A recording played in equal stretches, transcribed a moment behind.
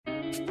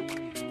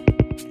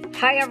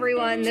Hi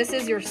everyone, this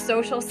is your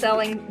social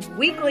selling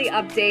weekly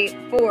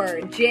update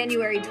for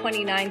January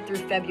 29th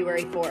through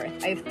February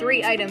 4th. I have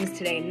 3 items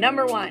today.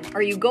 Number 1,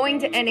 are you going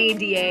to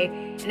NADA?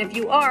 And if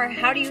you are,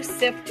 how do you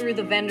sift through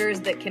the vendors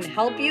that can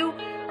help you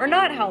or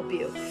not help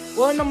you?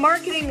 Well, in the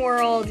marketing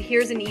world,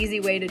 here's an easy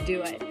way to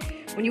do it.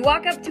 When you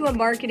walk up to a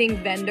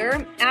marketing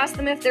vendor, ask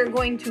them if they're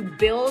going to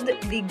build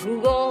the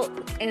Google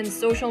and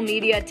social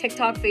media,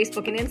 TikTok,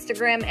 Facebook, and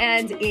Instagram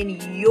ads in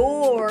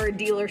your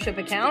dealership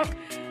account,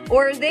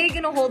 or are they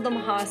going to hold them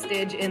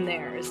hostage in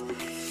theirs?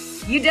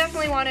 You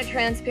definitely want a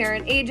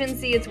transparent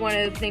agency. It's one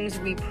of the things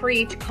we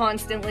preach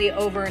constantly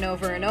over and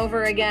over and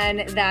over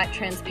again, that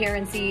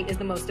transparency is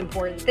the most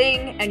important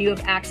thing and you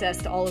have access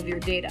to all of your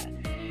data.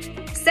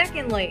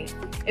 Secondly,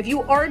 if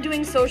you are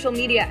doing social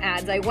media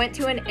ads, I went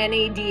to an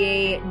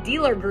NADA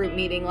dealer group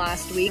meeting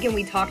last week and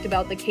we talked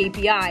about the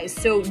KPIs.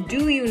 So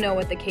do you know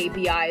what the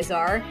KPIs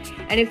are?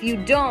 And if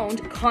you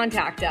don't,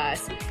 contact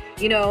us.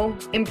 You know,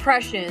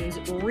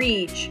 impressions,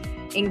 reach,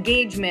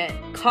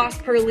 engagement,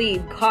 cost per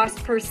lead,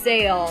 cost per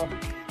sale,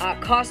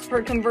 cost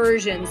per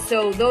conversion.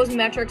 So those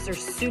metrics are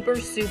super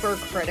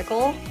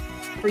critical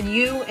for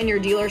you and your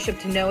dealership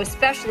to know,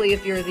 especially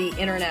if you're the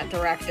internet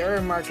director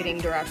or marketing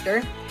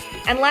director.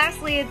 And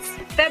lastly, it's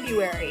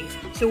February.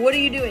 So what are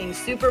you doing?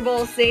 Super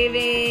Bowl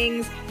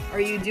savings? Are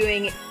you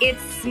doing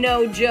It's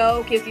Snow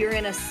Joke if you're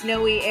in a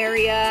snowy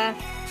area?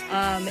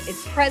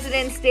 It's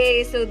President's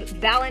Day, so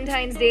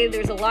Valentine's Day.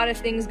 There's a lot of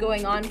things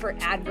going on for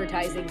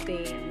advertising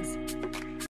themes.